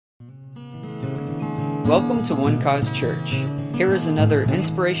Welcome to One Cause Church. Here is another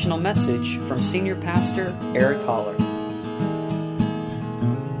inspirational message from Senior Pastor Eric Holler.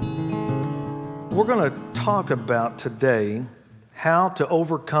 We're going to talk about today how to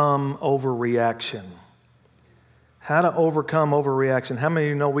overcome overreaction. How to overcome overreaction. How many of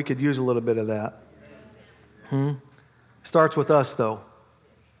you know we could use a little bit of that? Starts with us, though.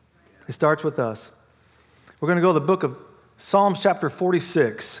 It starts with us. We're going to go to the book of Psalms chapter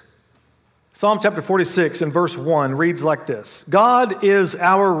 46. Psalm chapter 46 and verse 1 reads like this: God is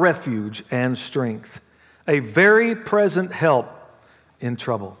our refuge and strength, a very present help in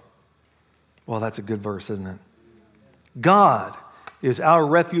trouble. Well, that's a good verse, isn't it? God is our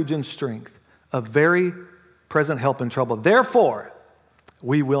refuge and strength, a very present help in trouble. Therefore,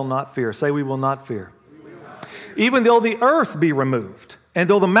 we will not fear. Say, we will not fear. Even though the earth be removed, and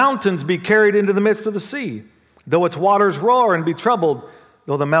though the mountains be carried into the midst of the sea, though its waters roar and be troubled,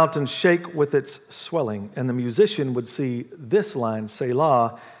 though the mountains shake with its swelling. And the musician would see this line,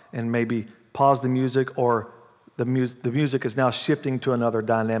 Selah, and maybe pause the music, or the music is now shifting to another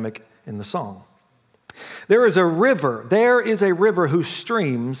dynamic in the song. There is a river whose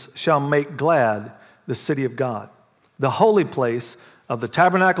streams shall make glad the city of God, the holy place of the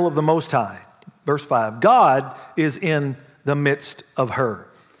tabernacle of the Most High. Verse 5, God is in the midst of her,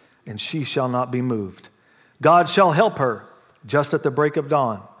 and she shall not be moved. God shall help her just at the break of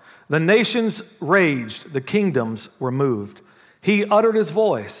dawn. The nations raged, the kingdoms were moved. He uttered his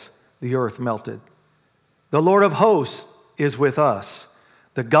voice, the earth melted. The Lord of hosts is with us.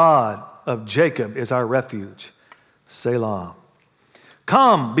 The God of Jacob is our refuge. Selah.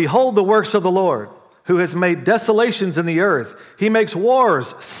 Come, behold the works of the Lord, who has made desolations in the earth. He makes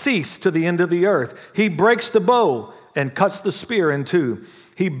wars cease to the end of the earth. He breaks the bow and cuts the spear in two.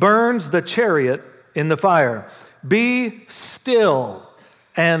 He burns the chariot in the fire. Be still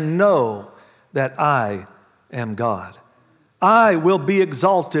and know that I am God. I will be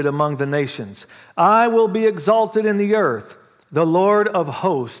exalted among the nations. I will be exalted in the earth. The Lord of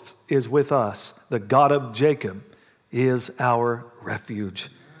hosts is with us. The God of Jacob is our refuge.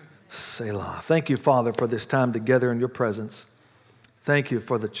 Selah. Thank you, Father, for this time together in your presence. Thank you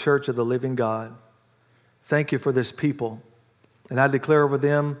for the church of the living God. Thank you for this people. And I declare over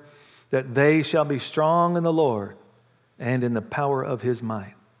them that they shall be strong in the Lord and in the power of his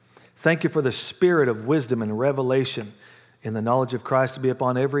might. Thank you for the spirit of wisdom and revelation in the knowledge of Christ to be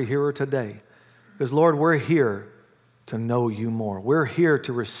upon every hearer today. Because, Lord, we're here to know you more. We're here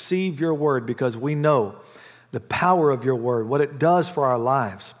to receive your word because we know the power of your word, what it does for our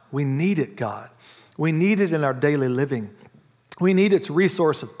lives. We need it, God. We need it in our daily living. We need its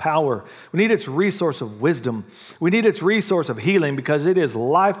resource of power. We need its resource of wisdom. We need its resource of healing because it is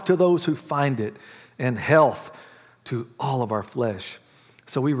life to those who find it and health to all of our flesh.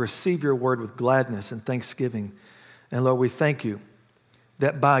 So we receive your word with gladness and thanksgiving. And Lord, we thank you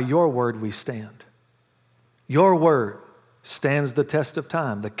that by your word we stand. Your word stands the test of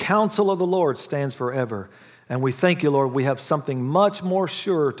time. The counsel of the Lord stands forever. And we thank you, Lord, we have something much more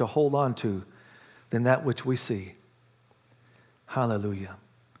sure to hold on to than that which we see. Hallelujah.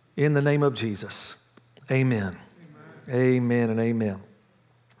 In the name of Jesus, amen. Amen and amen.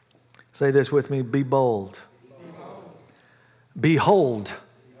 Say this with me: be bold. Behold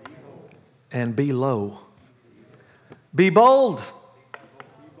and be low. Be bold.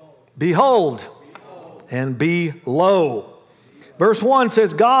 Behold and be low. Verse 1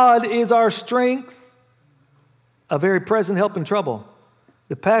 says, God is our strength, a very present help in trouble.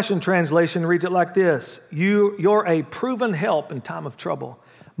 The Passion Translation reads it like this: You're a proven help in time of trouble,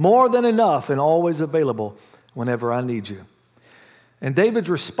 more than enough and always available whenever I need you. And David's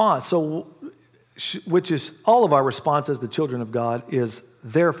response, which is all of our response as the children of God, is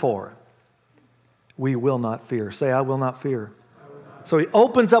therefore we will not fear. Say, I will not fear. So he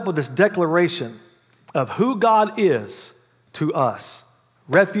opens up with this declaration of who God is to us: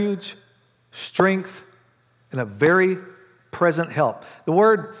 refuge, strength, and a very present help. The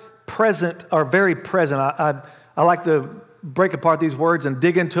word present, or very present, I like to break apart these words and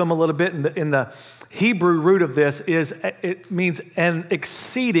dig into them a little bit. In the Hebrew root of this it means an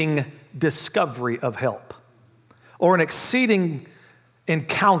exceeding discovery of help, or an exceeding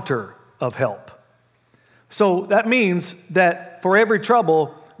encounter of help. So that means that for every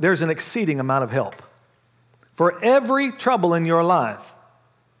trouble, there's an exceeding amount of help. For every trouble in your life,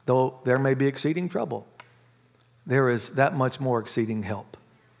 though there may be exceeding trouble, there is that much more exceeding help.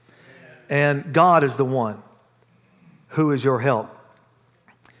 And God is the one who is your help.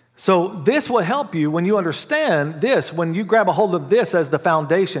 So this will help you when you understand this, when you grab a hold of this as the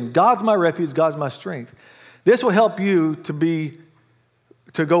foundation. God's my refuge, God's my strength. This will help you to be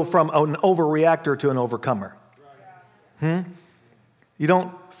to go from an overreactor to an overcomer. You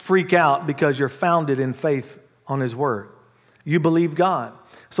don't freak out because you're founded in faith on His Word. You believe God.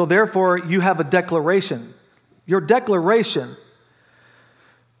 So therefore, you have a declaration. Your declaration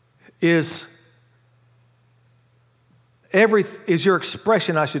is your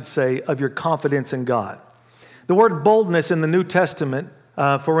expression, I should say, of your confidence in God. The word boldness in the New Testament,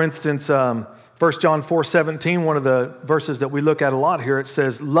 for instance, 1 John 4:17, one of the verses that we look at a lot here, it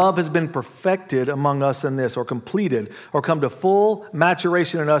says, love has been perfected among us in this, or completed, or come to full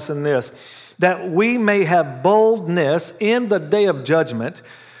maturation in us in this, that we may have boldness in the day of judgment,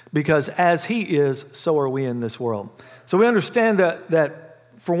 because as He is, so are we in this world. So we understand that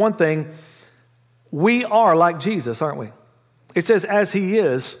for one thing, we are like Jesus, aren't we? It says, as He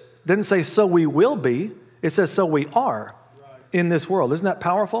is. It didn't say, so we will be. It says, so we are in this world. Isn't that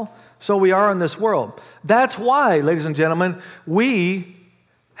powerful? So we are in this world. That's why, ladies and gentlemen, we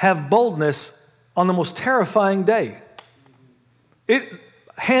have boldness on the most terrifying day. It,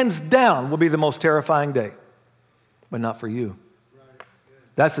 hands down, will be the most terrifying day, but not for you.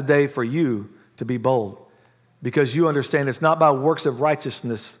 That's the day for you to be bold, because you understand it's not by works of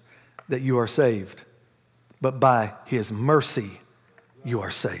righteousness that you are saved, but by His mercy you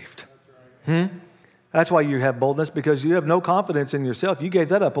are saved. That's why you have boldness, because you have no confidence in yourself. You gave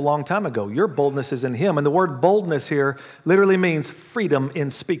that up a long time ago. Your boldness is in Him. And the word boldness here literally means freedom in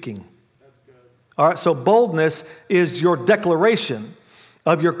speaking. All right, so boldness is your declaration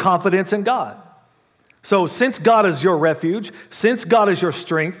of your confidence in God. So since God is your refuge, since God is your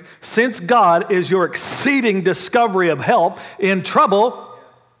strength, since God is your exceeding discovery of help in trouble,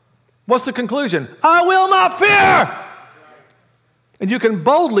 what's the conclusion? I will not fear! And you can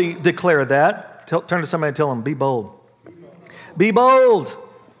boldly declare that. Turn to somebody and tell them, be bold. Be bold.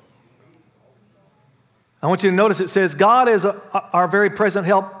 I want you to notice it says God is our very present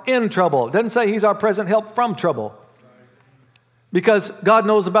help in trouble. It doesn't say He's our present help from trouble. Because God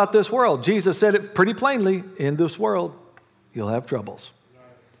knows about this world. Jesus said it pretty plainly, in this world, you'll have troubles.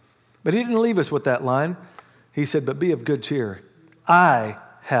 But He didn't leave us with that line. He said, but be of good cheer. I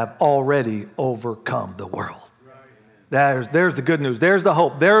have already overcome the world. There's the good news. There's the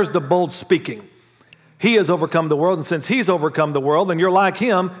hope. There's the bold speaking. He has overcome the world, and since He's overcome the world, and you're like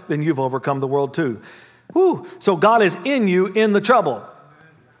Him, then you've overcome the world too. Whew. So God is in you in the trouble.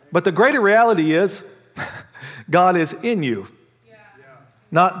 But the greater reality is, God is in you.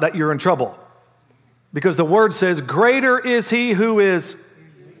 Not that you're in trouble. Because the Word says, greater is He who is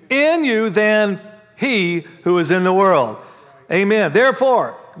in you than he who is in the world. Amen.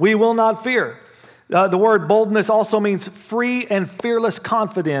 Therefore, we will not fear. The word boldness also means free and fearless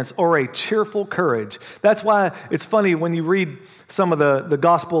confidence or a cheerful courage. That's why it's funny when you read some of the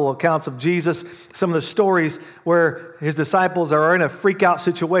gospel accounts of Jesus, some of the stories where His disciples are in a freak out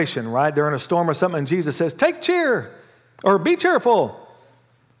situation, right? They're in a storm or something, and Jesus says, take cheer or be cheerful.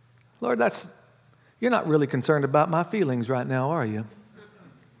 Lord, you're not really concerned about my feelings right now, are you?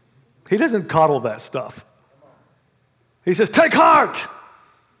 He doesn't coddle that stuff. He says, take heart.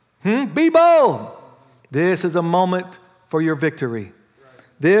 Be bold. This is a moment for your victory.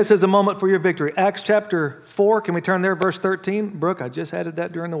 This is a moment for your victory. Acts chapter 4, can we turn there, verse 13? Brooke, I just added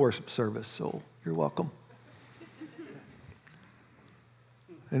that during the worship service, so you're welcome.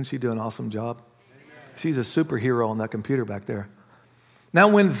 Didn't she do an awesome job? She's a superhero on that computer back there. Now,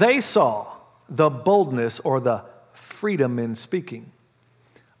 when they saw the boldness or the freedom in speaking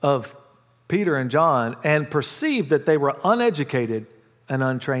of Peter and John and perceived that they were uneducated and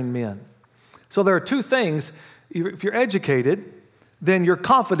untrained men. So there are two things. If you're educated, then you're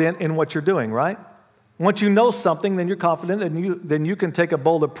confident in what you're doing, right? Once you know something, then you're confident, and then you can take a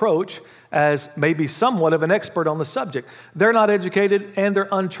bold approach as maybe somewhat of an expert on the subject. They're not educated and they're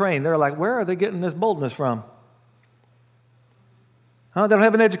untrained. They're like, where are they getting this boldness from? They don't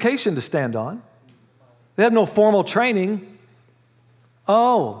have an education to stand on. They have no formal training.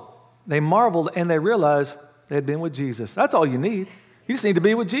 Oh, they marveled and they realized they had been with Jesus. That's all you need. You just need to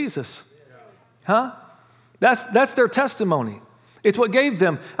be with Jesus. That's their testimony. It's what gave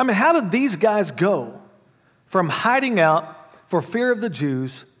them. I mean, how did these guys go from hiding out for fear of the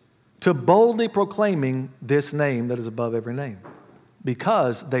Jews to boldly proclaiming this name that is above every name?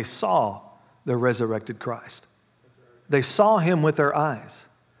 Because they saw the resurrected Christ. They saw Him with their eyes.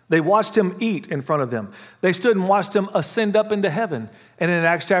 They watched Him eat in front of them. They stood and watched Him ascend up into heaven. And in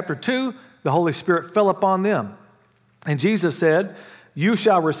Acts chapter 2, the Holy Spirit fell upon them. And Jesus said, you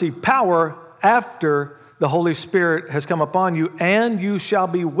shall receive power after the Holy Spirit has come upon you, and you shall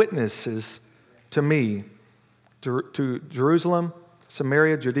be witnesses to me, to Jerusalem,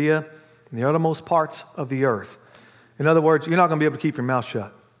 Samaria, Judea, and the uttermost parts of the earth. In other words, you're not going to be able to keep your mouth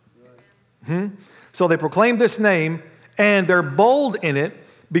shut. So they proclaim this name, and they're bold in it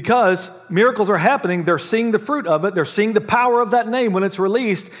because miracles are happening. They're seeing the fruit of it. They're seeing the power of that name when it's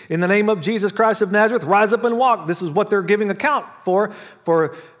released. In the name of Jesus Christ of Nazareth, rise up and walk. This is what they're giving account for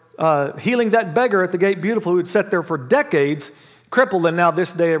healing that beggar at the gate beautiful who had sat there for decades, crippled, and now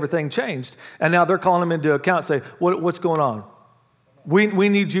this day everything changed. And now they're calling him into account, say, what's going on? We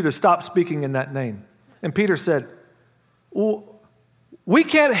need you to stop speaking in that name. And Peter said, well, we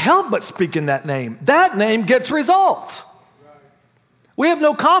can't help but speak in that name. That name gets results. We have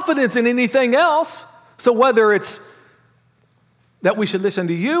no confidence in anything else. So whether it's that we should listen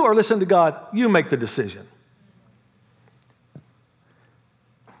to you or listen to God, you make the decision.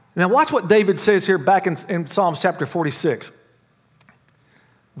 Now watch what David says here back in Psalms chapter 46,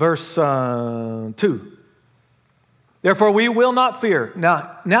 verse 2. Therefore we will not fear.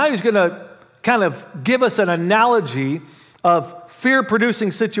 Now he's going to kind of give us an analogy of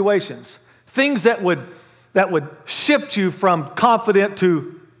fear-producing situations, things that would shift you from confident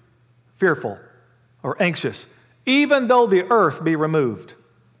to fearful or anxious, even though the earth be removed.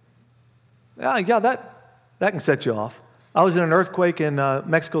 Yeah, that can set you off. I was in an earthquake in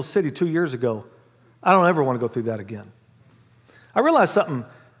Mexico City 2 years ago. I don't ever want to go through that again. I realized something.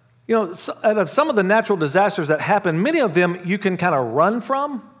 Out of some of the natural disasters that happen, many of them you can kind of run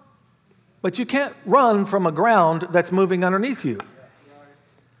from, but you can't run from a ground that's moving underneath you.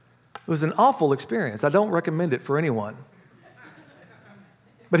 It was an awful experience. I don't recommend it for anyone.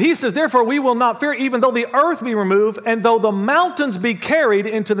 But he says, therefore we will not fear, even though the earth be removed, and though the mountains be carried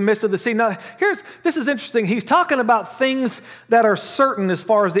into the midst of the sea. Now, this is interesting. He's talking about things that are certain as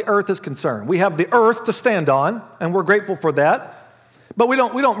far as the earth is concerned. We have the earth to stand on, and we're grateful for that. But we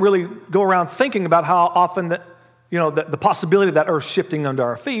don't really go around thinking about how often the possibility of that earth shifting under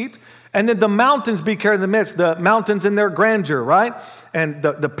our feet. And then the mountains be carried in the midst, the mountains in their grandeur, right? And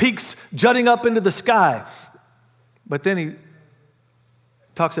the peaks jutting up into the sky. But then he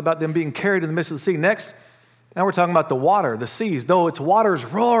talks about them being carried in the midst of the sea. Next, now we're talking about the water, the seas. Though its waters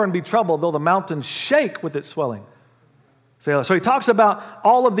roar and be troubled, though the mountains shake with its swelling. So he talks about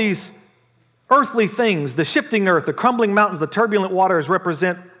all of these earthly things, the shifting earth, the crumbling mountains, the turbulent waters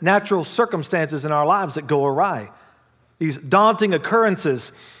represent natural circumstances in our lives that go awry. These daunting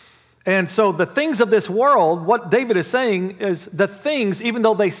occurrences. And so the things of this world, what David is saying is the things, even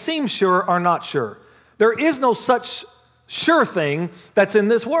though they seem sure, are not sure. There is no such sure thing that's in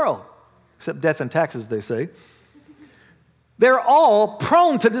this world, except death and taxes, they say. They're all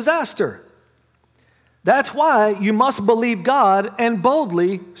prone to disaster. That's why you must believe God and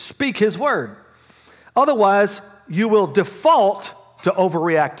boldly speak His word. Otherwise, you will default to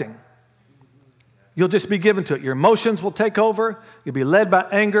overreacting. You'll just be given to it. Your emotions will take over. You'll be led by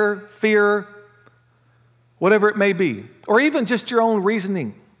anger, fear, whatever it may be. Or even just your own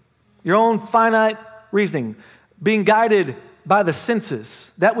reasoning, your own finite reasoning, being guided by the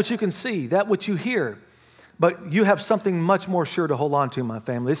senses, that which you can see, that which you hear. But you have something much more sure to hold on to, my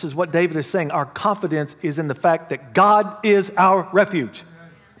family. This is what David is saying. Our confidence is in the fact that God is our refuge.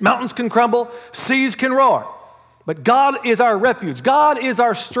 Mountains can crumble, seas can roar, but God is our refuge. God is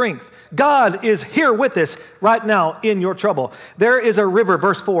our strength. God is here with us right now in your trouble. There is a river,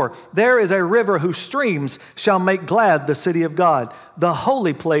 verse 4, there is a river whose streams shall make glad the city of God, the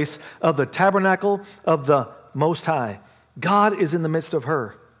holy place of the tabernacle of the Most High. God is in the midst of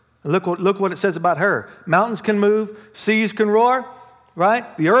her. Look what it says about her. Mountains can move, seas can roar,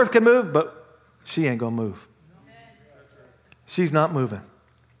 right? The earth can move, but she ain't going to move. She's not moving.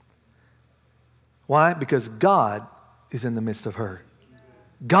 Why? Because God is in the midst of her.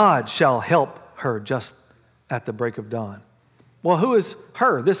 God shall help her just at the break of dawn. Well, who is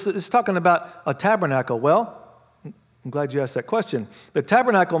her? This is talking about a tabernacle. Well, I'm glad you asked that question. The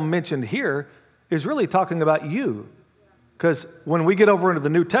tabernacle mentioned here is really talking about you. Because when we get over into the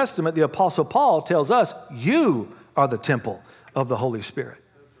New Testament, the Apostle Paul tells us, you are the temple of the Holy Spirit.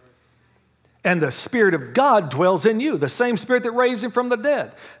 And the Spirit of God dwells in you, the same Spirit that raised Him from the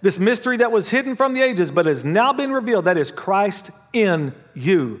dead. This mystery that was hidden from the ages but has now been revealed, that is Christ in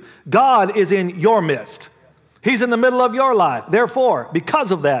you. God is in your midst. He's in the middle of your life. Therefore, because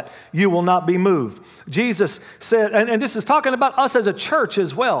of that, you will not be moved. Jesus said, and this is talking about us as a church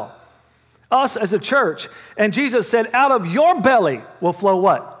as well. Us as a church. And Jesus said, out of your belly will flow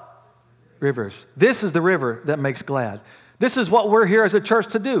what? Rivers. This is the river that makes glad. This is what we're here as a church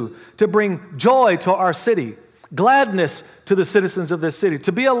to do, to bring joy to our city, gladness to the citizens of this city,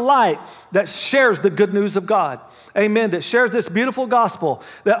 to be a light that shares the good news of God. Amen. That shares this beautiful gospel,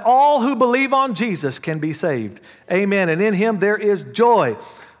 that all who believe on Jesus can be saved. Amen. And in Him there is joy.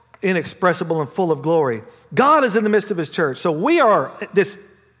 inexpressible and full of glory. God is in the midst of his church. So we are this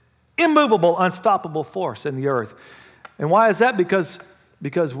immovable, unstoppable force in the earth. And why is that? Because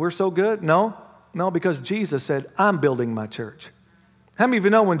we're so good? No, because Jesus said, I'm building my church. How many of you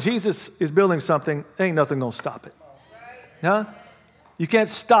know when Jesus is building something, ain't nothing going to stop it? Huh? You can't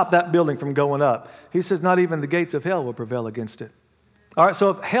stop that building from going up. He says not even the gates of hell will prevail against it. All right, so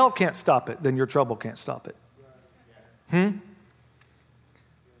if hell can't stop it, then your trouble can't stop it. In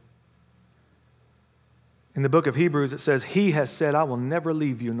the book of Hebrews, it says, he has said, I will never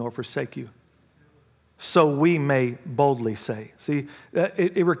leave you nor forsake you. So we may boldly say. See,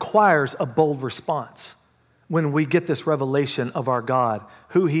 it requires a bold response when we get this revelation of our God,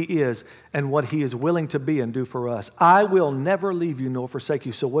 who he is and what he is willing to be and do for us. I will never leave you nor forsake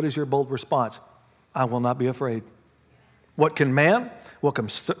you. So what is your bold response? I will not be afraid. What can man, what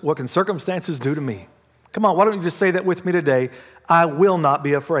can circumstances do to me? Come on, why don't you just say that with me today? I will not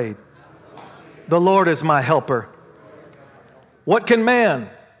be afraid. The Lord is my helper. What can man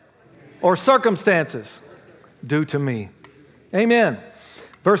or circumstances do to me? Amen.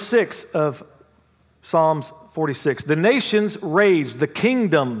 Verse 6 of Psalms 46. The nations raged, the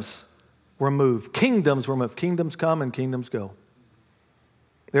kingdoms were moved. Kingdoms were moved. Kingdoms come and kingdoms go.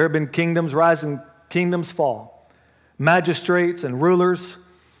 There have been kingdoms rise and kingdoms fall. Magistrates and rulers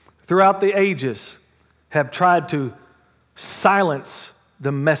throughout the ages have tried to silence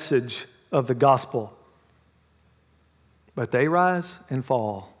the message of the gospel. But they rise and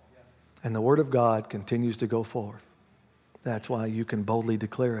fall, and the word of God continues to go forth. That's why you can boldly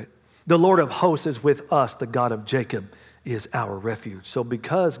declare it. The Lord of hosts is with us. The God of Jacob is our refuge. So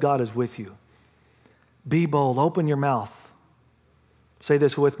because God is with you, be bold. Open your mouth. Say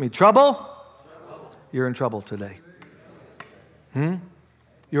this with me. Trouble? You're in trouble today.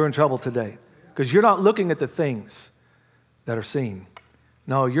 You're in trouble today because you're not looking at the things that are seen.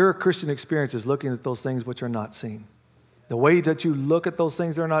 No, your Christian experience is looking at those things which are not seen. The way that you look at those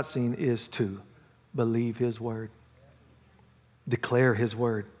things that are not seen is to believe his word. Declare his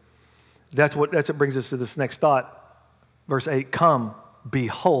word. That's what brings us to this next thought. Verse 8, come,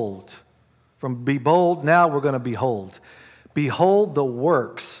 behold. From be bold, now we're going to behold. Behold the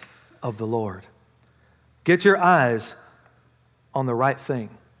works of the Lord. Get your eyes on the right thing.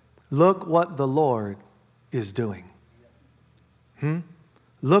 Look what the Lord is doing.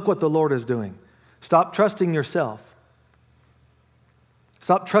 Look what the Lord is doing. Stop trusting yourself.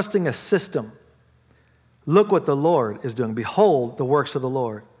 Stop trusting a system. Look what the Lord is doing. Behold the works of the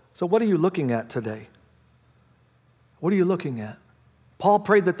Lord. So what are you looking at today? What are you looking at? Paul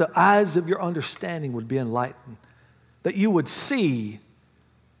prayed that the eyes of your understanding would be enlightened, that you would see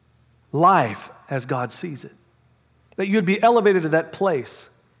life as God sees it, that you'd be elevated to that place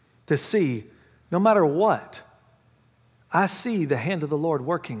to see, no matter what, I see the hand of the Lord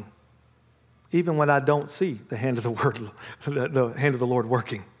working, even when I don't see the hand of the Lord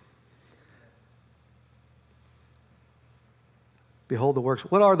working. Behold the works.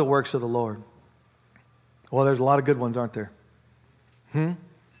 What are the works of the Lord? Well, there's a lot of good ones, aren't there?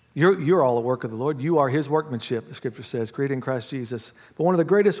 You're all the work of the Lord. You are his workmanship, the scripture says, created in Christ Jesus. But one of the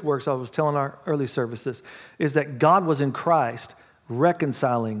greatest works, I was telling our early services, is that God was in Christ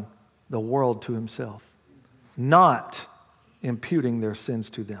reconciling the world to himself, not imputing their sins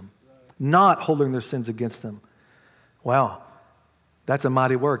to them, not holding their sins against them. Wow, that's a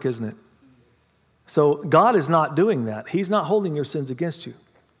mighty work, isn't it? So God is not doing that. He's not holding your sins against you.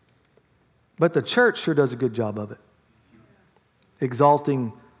 But the church sure does a good job of it,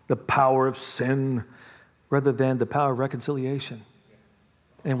 exalting the power of sin rather than the power of reconciliation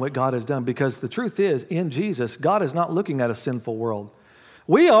and what God has done. Because the truth is, in Jesus, God is not looking at a sinful world.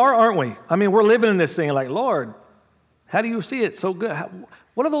 We are, aren't we? I mean, we're living in this thing like, Lord, how do you see it so good?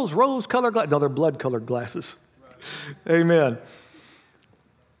 What are those rose-colored glasses? No, they're blood-colored glasses. Right. Amen.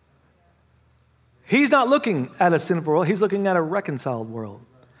 He's not looking at a sinful world. He's looking at a reconciled world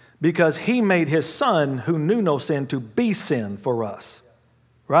because he made his son who knew no sin to be sin for us,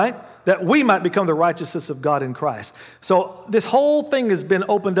 right? That we might become the righteousness of God in Christ. So this whole thing has been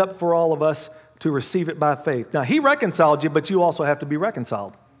opened up for all of us to receive it by faith. Now, he reconciled you, but you also have to be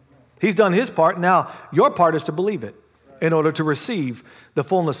reconciled. He's done his part. Now, your part is to believe it in order to receive the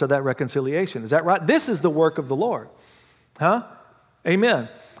fullness of that reconciliation. Is that right? This is the work of the Lord. Amen.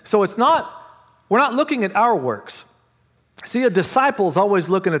 So we're not looking at our works. See, a disciple's always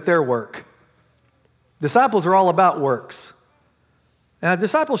looking at their work. Disciples are all about works. And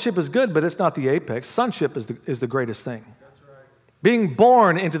discipleship is good, but it's not the apex. Sonship is the greatest thing. That's right. Being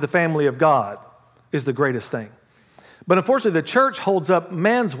born into the family of God is the greatest thing. But unfortunately, the church holds up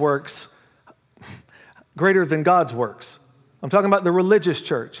man's works greater than God's works. I'm talking about the religious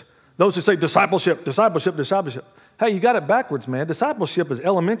church. Those who say discipleship, discipleship, discipleship. Hey, you got it backwards, man. Discipleship is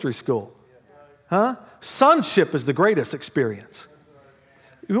elementary school. Huh? Sonship is the greatest experience.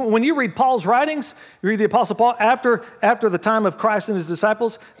 When you read Paul's writings, you read the Apostle Paul, after the time of Christ and his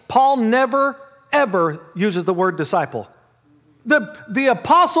disciples, Paul never, ever uses the word disciple. The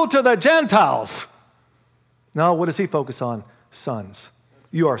apostle to the Gentiles. No, what does he focus on? Sons.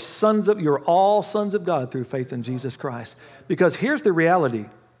 You're all sons of God through faith in Jesus Christ. Because here's the reality.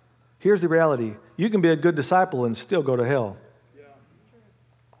 Here's the reality. You can be a good disciple and still go to hell.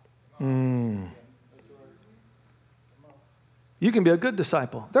 You can be a good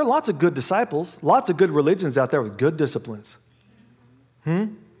disciple. There are lots of good disciples, lots of good religions out there with good disciplines.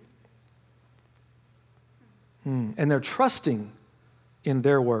 And they're trusting in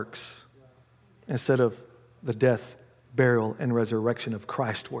their works instead of the death, burial, and resurrection of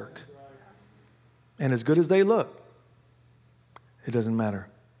Christ's work. And as good as they look, it doesn't matter.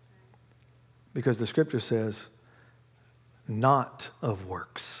 Because the scripture says, not of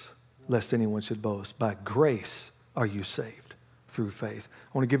works, lest anyone should boast. By grace are you saved through faith.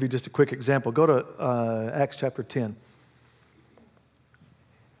 I want to give you just a quick example. Go to Acts chapter 10.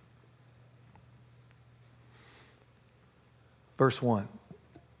 Verse 1.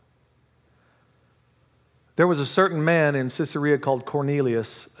 There was a certain man in Caesarea called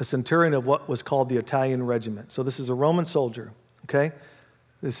Cornelius, a centurion of what was called the Italian regiment. So this is a Roman soldier, okay?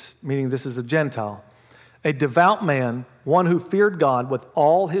 Meaning this is a Gentile. A devout man, one who feared God with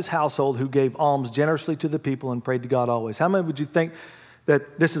all his household, who gave alms generously to the people and prayed to God always. How many would you think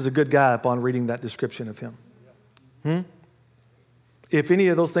that this is a good guy upon reading that description of him? If any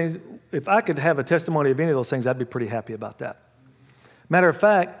of those things, if I could have a testimony of any of those things, I'd be pretty happy about that. Matter of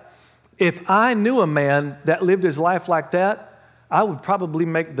fact, if I knew a man that lived his life like that, I would probably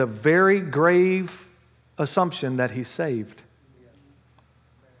make the very grave assumption that he's saved.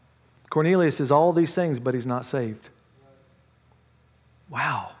 Cornelius is all these things, but he's not saved.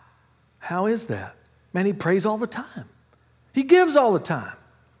 Wow. How is that? Man, he prays all the time. He gives all the time.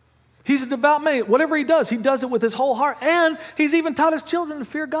 He's a devout man. Whatever he does it with his whole heart. And he's even taught his children to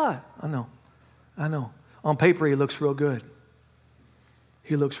fear God. I know. On paper, he looks real good.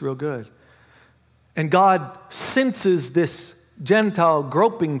 He looks real good. And God senses this Gentile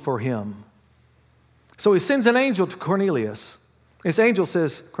groping for him. So he sends an angel to Cornelius. This angel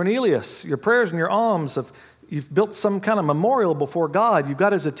says, Cornelius, your prayers and your alms, you've built some kind of memorial before God. You've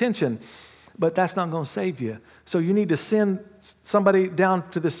got his attention, but that's not going to save you. So you need to send somebody down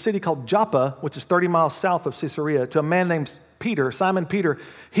to this city called Joppa, which is 30 miles south of Caesarea, to a man named Peter, Simon Peter.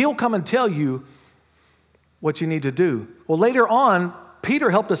 He'll come and tell you what you need to do. Well, later on,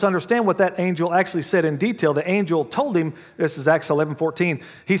 Peter helped us understand what that angel actually said in detail. The angel told him, this is Acts 11:14,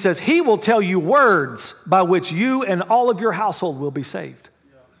 he says, he will tell you words by which you and all of your household will be saved.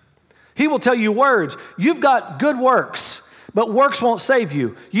 He will tell you words. You've got good works, but works won't save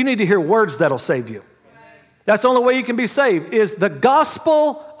you. You need to hear words that'll save you. That's the only way you can be saved, is the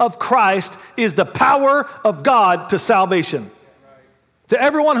gospel of Christ is the power of God to salvation. To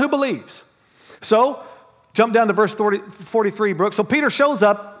everyone who believes. So, jump down to verse 43, Brooke. So Peter shows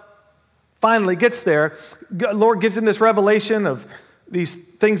up, finally gets there. Lord gives him this revelation of these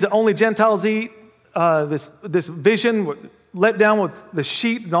things that only Gentiles eat, this vision let down with the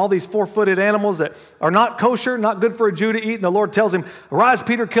sheep and all these four-footed animals that are not kosher, not good for a Jew to eat. And the Lord tells him, arise,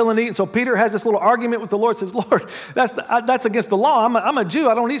 Peter, kill and eat. And so Peter has this little argument with the Lord, says, Lord, that's against the law. I'm a Jew.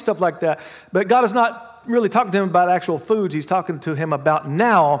 I don't eat stuff like that. But God is not really talking to him about actual foods. He's talking to him about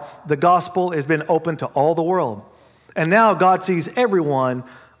now the gospel has been open to all the world. And now God sees everyone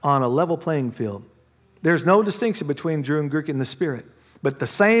on a level playing field. There's no distinction between Jew and Greek in the Spirit. But the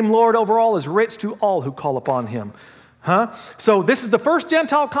same Lord over all is rich to all who call upon him. So this is the first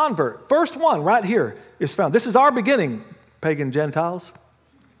Gentile convert. First one right here is found. This is our beginning, pagan Gentiles.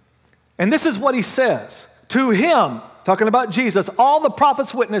 And this is what he says. To him, talking about Jesus, all the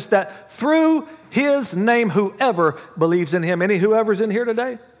prophets witness that through his name, whoever believes in him. Any whoever's in here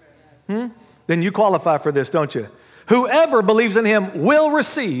today? Then you qualify for this, don't you? Whoever believes in him will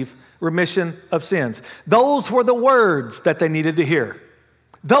receive remission of sins. Those were the words that they needed to hear.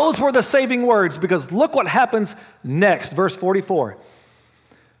 Those were the saving words, because look what happens next, verse 44.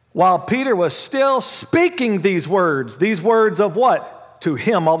 While Peter was still speaking these words of what? To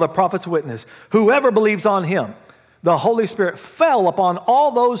him, all the prophets witness. Whoever believes on him, the Holy Spirit fell upon all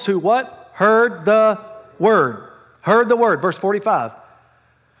those who what? Heard the word. Heard the word, verse 45.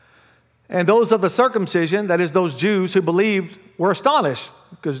 And those of the circumcision, that is those Jews who believed, were astonished,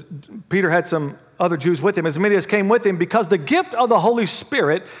 because Peter had some other Jews with him, as many as came with him, because the gift of the Holy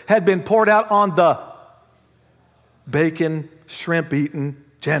Spirit had been poured out on the bacon, shrimp-eating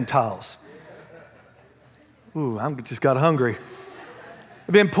Gentiles. Ooh, I just got hungry.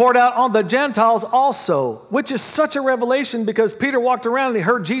 Been poured out on the Gentiles also, which is such a revelation because Peter walked around and he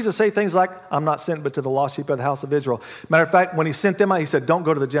heard Jesus say things like, I'm not sent but to the lost sheep of the house of Israel. Matter of fact, when he sent them out, he said, don't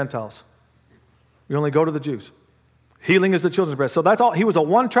go to the Gentiles. You only go to the Jews. Healing is the children's bread. So that's all. He was a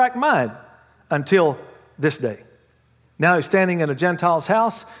one-track mind until this day. Now he's standing in a Gentile's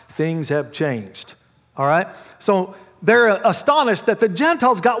house. Things have changed. All right? So they're astonished that the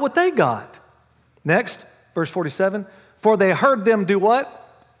Gentiles got what they got. Next, verse 47. For they heard them do what?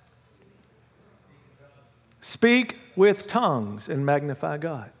 Speak with tongues and magnify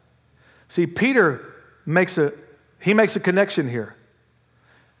God. See, Peter makes a connection here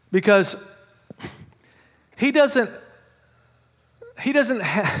because he doesn't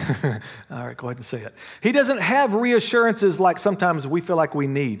have, all right, go ahead and say it. He doesn't have reassurances like sometimes we feel like we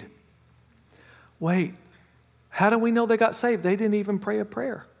need. Wait, how do we know they got saved? They didn't even pray a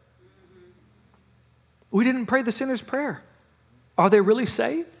prayer. We didn't pray the sinner's prayer. Are they really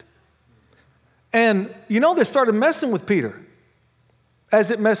saved? And this started messing with Peter, as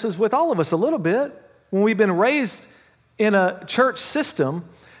it messes with all of us a little bit when we've been raised in a church system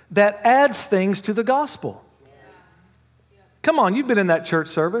that adds things to the gospel. Come on, you've been in that church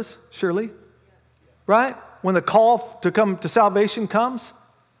service, surely, right? When the call to come to salvation comes,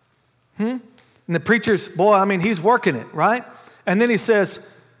 and the preacher's, he's working it, right? And then he says,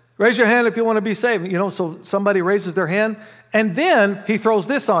 raise your hand if you want to be saved. So somebody raises their hand, and then he throws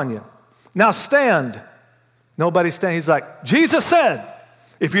this on you. Now stand. Nobody stand. He's like, Jesus said,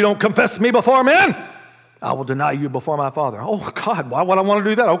 if you don't confess me before men, I will deny you before my Father. Oh, God, why would I want to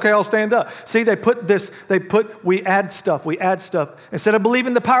do that? Okay, I'll stand up. See, we add stuff. Instead of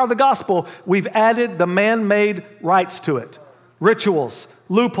believing the power of the gospel, we've added the man-made rights to it. Rituals,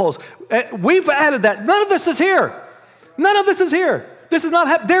 loopholes. We've added that. None of this is here. This is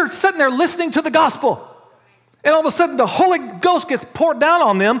not they're sitting there listening to the gospel. And all of a sudden, the Holy Ghost gets poured down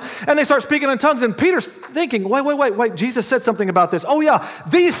on them, and they start speaking in tongues. And Peter's thinking, wait, Jesus said something about this. Oh, yeah,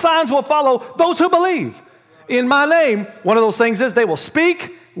 these signs will follow those who believe. In my name, one of those things is they will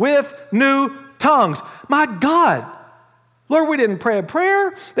speak with new tongues. My God. Lord, we didn't pray a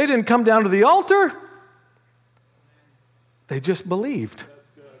prayer. They didn't come down to the altar. They just believed.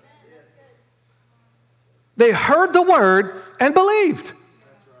 They heard the word and believed.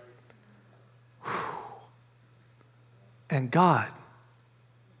 And God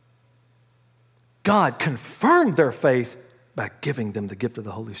confirmed their faith by giving them the gift of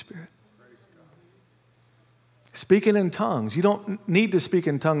the Holy Spirit. Speaking in tongues. You don't need to speak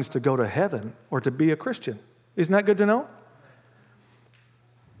in tongues to go to heaven or to be a Christian. Isn't that good to know?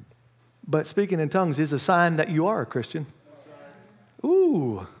 But speaking in tongues is a sign that you are a Christian.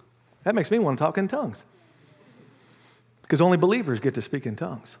 Ooh, that makes me want to talk in tongues. Because only believers get to speak in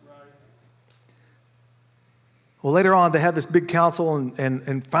tongues. Well, later on, they have this big council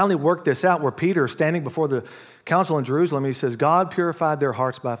and finally work this out where Peter, standing before the council in Jerusalem, he says, God purified their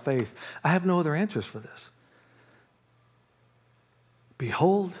hearts by faith. I have no other answers for this.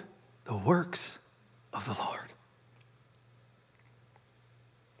 Behold the works of the Lord.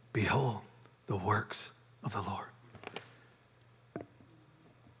 Behold the works of the Lord.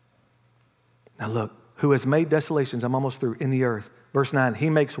 Now look, who has made desolations, I'm almost through, in the earth. Verse 9, he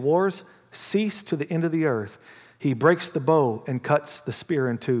makes wars cease to the end of the earth. He breaks the bow and cuts the spear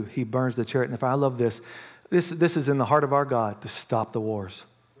in two. He burns the chariot in the fire. I love this. This is in the heart of our God to stop the wars,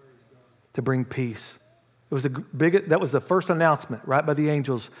 to bring peace. That was the first announcement, right, by the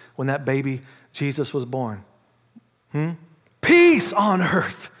angels when that baby Jesus was born. Peace on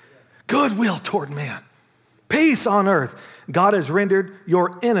earth, goodwill toward man. Peace on earth. God has rendered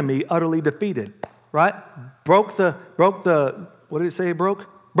your enemy utterly defeated, right? Broke the, what did it say he broke?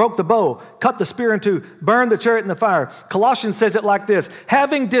 Broke the bow, cut the spear in two, burned the chariot in the fire. Colossians says it like this,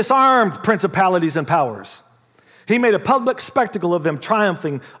 having disarmed principalities and powers, he made a public spectacle of them,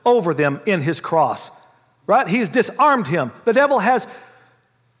 triumphing over them in his cross. Right? He's disarmed him. The devil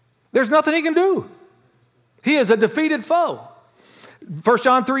there's nothing he can do. He is a defeated foe. 1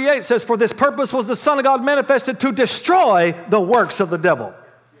 John 3:8 says, for this purpose was the Son of God manifested to destroy the works of the devil.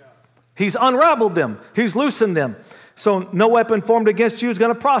 He's unraveled them. He's loosened them. So no weapon formed against you is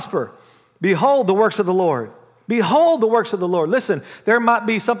going to prosper. Behold the works of the Lord. Behold the works of the Lord. Listen, there might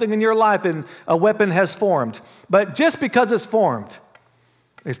be something in your life and a weapon has formed. But just because it's formed,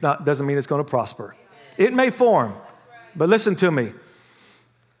 doesn't mean it's going to prosper. It may form, but listen to me.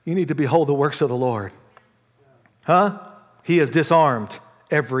 You need to behold the works of the Lord. He has disarmed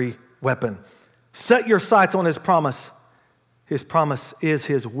every weapon. Set your sights on his promise. His promise is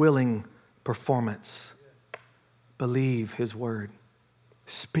his willing performance. Believe his word.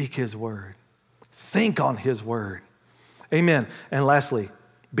 Speak His word. Think on His word. Amen. And lastly,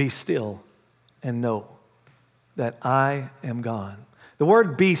 be still and know that I am God. The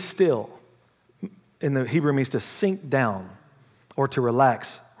word be still in the Hebrew means to sink down or to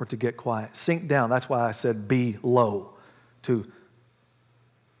relax or to get quiet. Sink down. That's why I said be low, to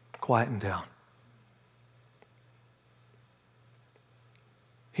quieten down.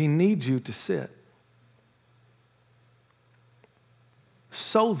 He needs you to sit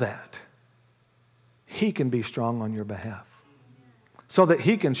so that He can be strong on your behalf, so that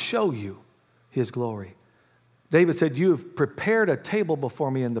He can show you His glory. David said, you have prepared a table before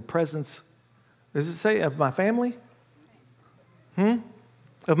me in the presence, does it say of my family?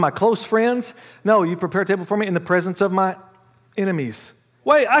 Of my close friends? No, you prepare a table for me in the presence of my enemies.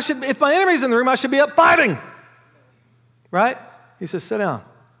 Wait, if my enemy's in the room, I should be up fighting. Right? He says, sit down.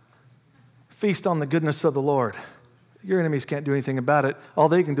 Feast on the goodness of the Lord. Your enemies can't do anything about it. All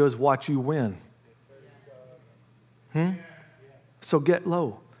they can do is watch you win. So get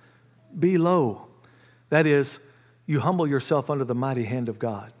low. Be low. That is, you humble yourself under the mighty hand of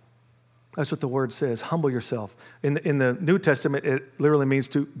God. That's what the word says. Humble yourself. In the New Testament, it literally means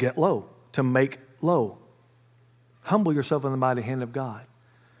to get low, to make low. Humble yourself in the mighty hand of God.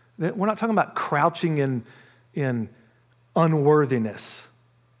 We're not talking about crouching in unworthiness.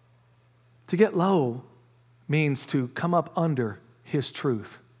 To get low means to come up under His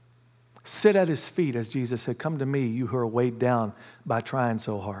truth. Sit at His feet, as Jesus said, come to me, you who are weighed down by trying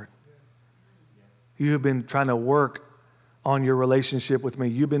so hard. You have been trying to work on your relationship with me.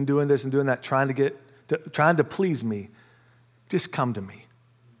 You've been doing this and doing that, trying to please me. Just come to me.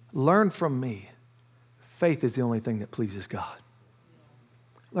 Learn from me. Faith is the only thing that pleases God.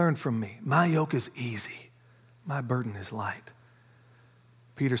 Learn from me. My yoke is easy. My burden is light.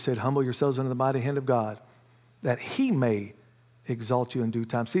 Peter said, humble yourselves under the mighty hand of God, that He may exalt you in due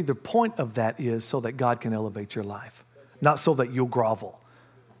time. See, the point of that is so that God can elevate your life, not so that you'll grovel,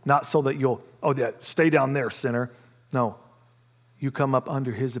 not so that you'll, stay down there, sinner. No, you come up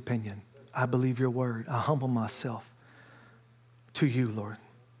under His opinion. I believe your word. I humble myself to you, Lord.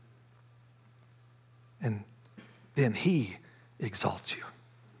 And then He exalts you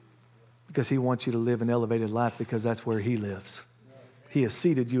because He wants you to live an elevated life, because that's where He lives. He has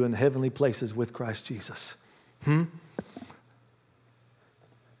seated you in heavenly places with Christ Jesus.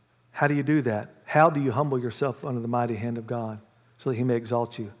 How do you do that? How do you humble yourself under the mighty hand of God so that He may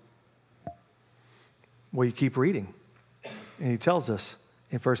exalt you? Well, you keep reading. And He tells us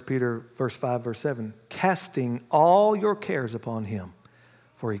in 1 Peter verse 5, verse 7, casting all your cares upon Him,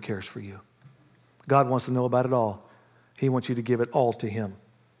 for He cares for you. God wants to know about it all. He wants you to give it all to Him.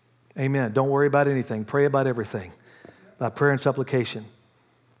 Amen. Don't worry about anything. Pray about everything. By prayer and supplication.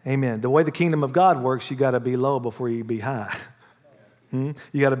 Amen. The way the kingdom of God works, you got to be low before you be high. You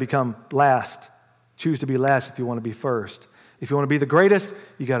got to become last. Choose to be last if you want to be first. If you want to be the greatest,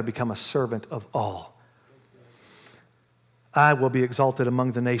 you got to become a servant of all. I will be exalted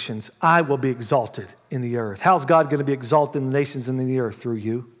among the nations. I will be exalted in the earth. How's God going to be exalted in the nations and in the earth? Through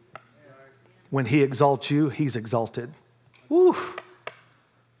you. When He exalts you, He's exalted. Woo.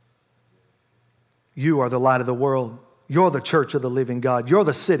 You are the light of the world. You're the church of the living God. You're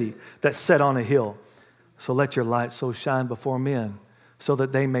the city that's set on a hill. So let your light so shine before men so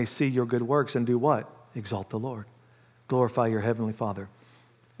that they may see your good works and do what? Exalt the Lord. Glorify your heavenly Father.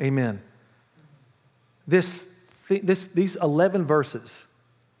 Amen. These 11 verses,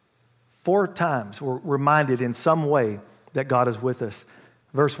 4 times we're reminded in some way that God is with us.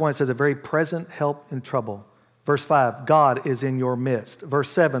 Verse 1 says, a very present help in trouble. Verse 5, God is in your midst. Verse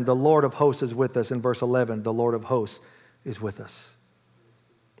 7, the Lord of hosts is with us. In verse 11, the Lord of hosts is with us.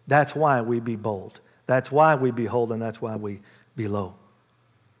 That's why we be bold. That's why we behold, and that's why we be low.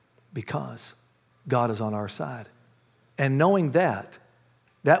 Because God is on our side. And knowing that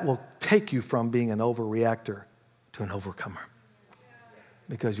will take you from being an overreactor to an overcomer.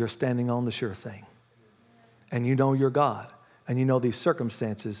 Because you're standing on the sure thing. And you know your God. And you know these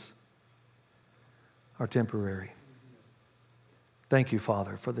circumstances are temporary. Thank you,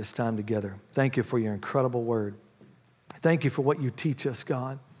 Father, for this time together. Thank you for your incredible word. Thank you for what you teach us,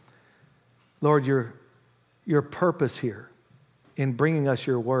 God. Lord, your purpose here in bringing us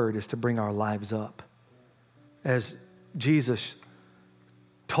your word is to bring our lives up. As Jesus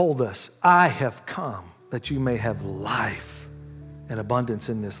told us, I have come that you may have life and abundance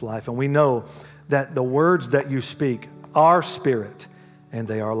in this life. And we know that the words that you speak are spirit and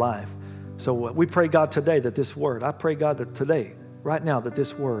they are life. So we pray, God, today that this word, I pray, God, that today, right now, that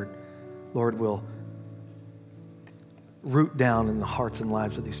this word, Lord, will root down in the hearts and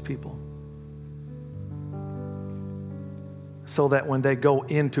lives of these people. so that when they go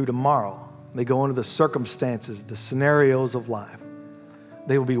into tomorrow, they go into the circumstances, the scenarios of life,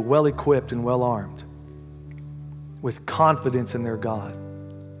 they will be well equipped and well armed with confidence in their God.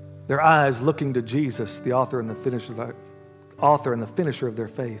 Their eyes looking to Jesus, the author and the finisher of their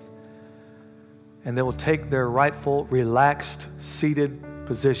faith. And they will take their rightful, relaxed, seated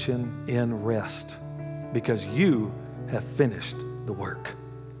position in rest because you have finished the work.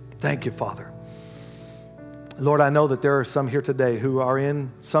 Thank you, Father. Lord, I know that there are some here today who are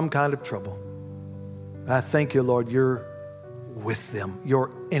in some kind of trouble. And I thank you, Lord, you're with them. You're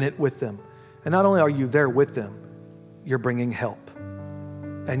in it with them. And not only are you there with them, you're bringing help.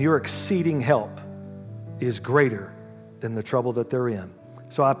 And your exceeding help is greater than the trouble that they're in.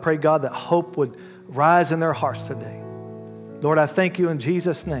 So I pray, God, that hope would rise in their hearts today. Lord, I thank you in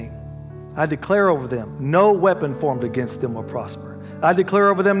Jesus' name. I declare over them, no weapon formed against them will prosper. I declare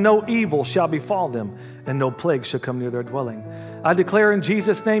over them, no evil shall befall them, and no plague shall come near their dwelling. I declare in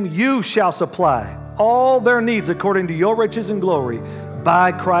Jesus' name, you shall supply all their needs according to your riches and glory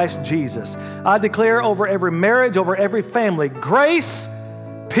by Christ Jesus. I declare over every marriage, over every family, grace,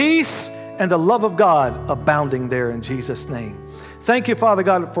 peace, and the love of God abounding there in Jesus' name. Thank you, Father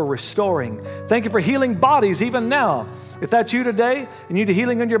God, for restoring. Thank you for healing bodies even now. If that's you today and you need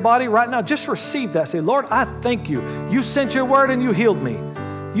healing in your body right now, just receive that. Say, Lord, I thank you. You sent your word and you healed me.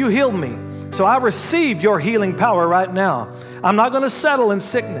 You healed me. So I receive your healing power right now. I'm not going to settle in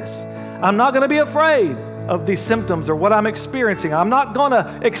sickness. I'm not going to be afraid of these symptoms or what I'm experiencing. I'm not going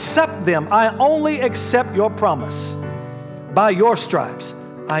to accept them. I only accept your promise. By your stripes,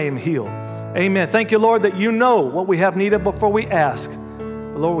 I am healed. Amen. Thank you, Lord, that you know what we have need of before we ask.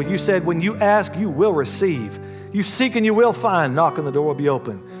 But Lord, you said when you ask, you will receive. You seek and you will find. Knock and the door will be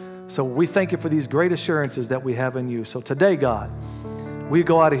open. So we thank you for these great assurances that we have in you. So today, God, we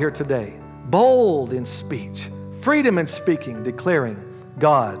go out of here today, bold in speech, freedom in speaking, declaring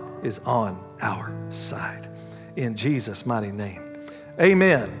God is on our side. In Jesus' mighty name.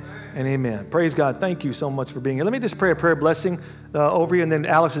 Amen. And amen. Praise God. Thank you so much for being here. Let me just pray a prayer blessing over you, and then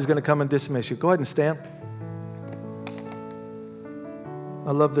Alex is going to come and dismiss you. Go ahead and stand.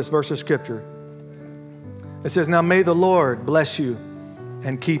 I love this verse of Scripture. It says, now may the Lord bless you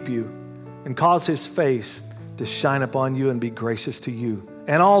and keep you and cause his face to shine upon you and be gracious to you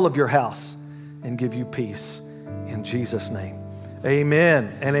and all of your house and give you peace. In Jesus' name.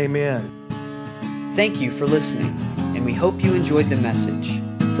 Amen and amen. Thank you for listening, and we hope you enjoyed the message.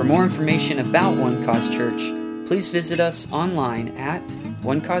 For more information about One Cause Church, please visit us online at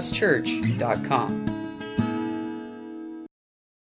onecausechurch.com.